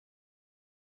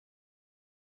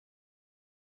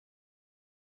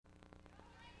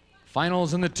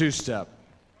Finals in the two-step,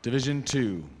 Division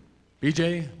 2.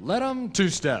 BJ, let 'em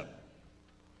two-step.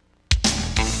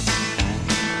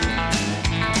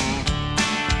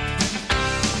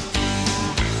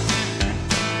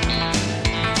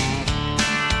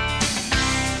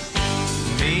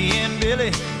 Me and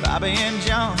Billy, Bobby and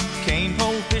John cane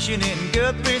pole fishing in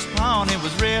Guthrie's Pond. It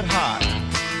was red hot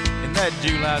in that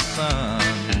July sun.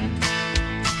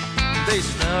 They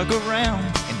snuck around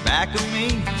in back of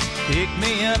me, picked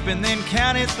me up and then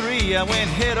counted 3. I went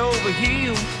head over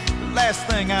heels, the last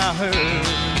thing I heard.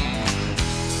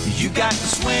 You got to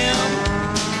swim,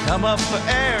 come up for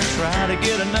air, try to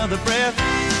get another breath.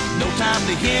 No time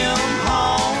to hem,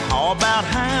 haw, how about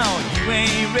how you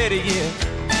ain't ready yet.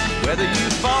 Whether you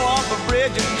fall off a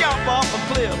bridge or jump off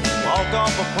a cliff, walk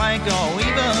off a plank, or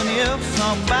even if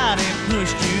somebody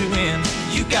pushed you in,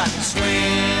 you got to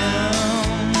swim.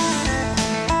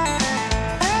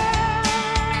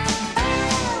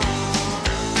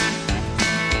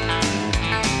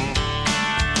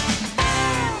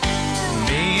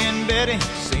 Betty,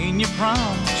 senior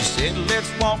prom, she said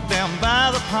let's walk down by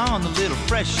the pond, the little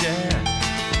fresh air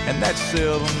and that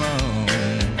silver moon.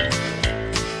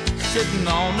 Sitting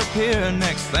on the pier,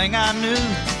 next thing I knew,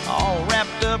 all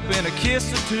wrapped up in a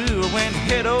kiss or two, I went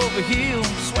head over heels,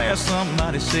 swear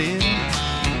somebody said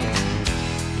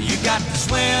you got to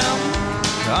swim,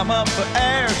 come up for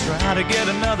air, try to get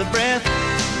another breath.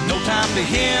 No time to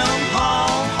hem, haw,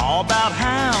 how about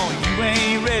how you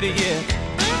ain't ready yet.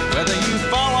 Whether you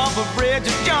fall off a bridge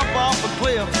or jump off a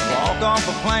cliff, walk off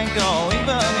a plank, or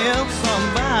even if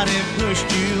somebody pushed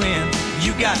you in,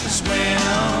 you got to swim.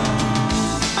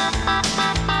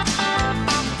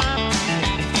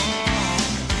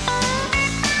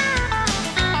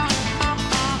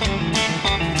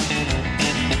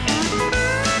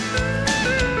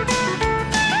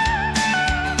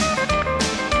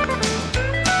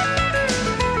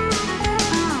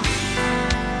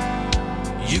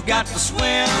 You got to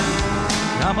swim,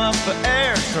 come up for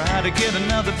air, try to get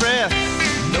another breath.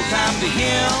 No time to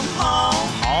hem, haw,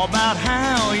 how about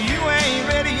how you ain't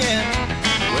ready yet.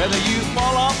 Whether you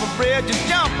fall off a bridge or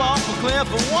jump off a cliff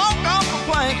or walk off a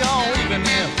plank, or even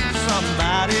if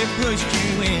somebody pushed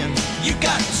you in, you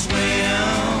got to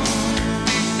swim.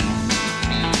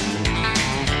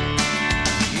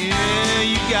 Yeah,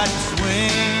 you got to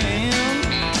swim.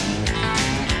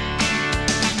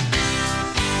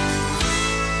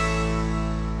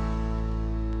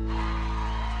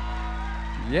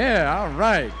 Yeah, all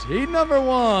right. Heat number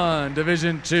 1,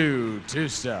 Division 2,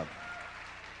 two-step.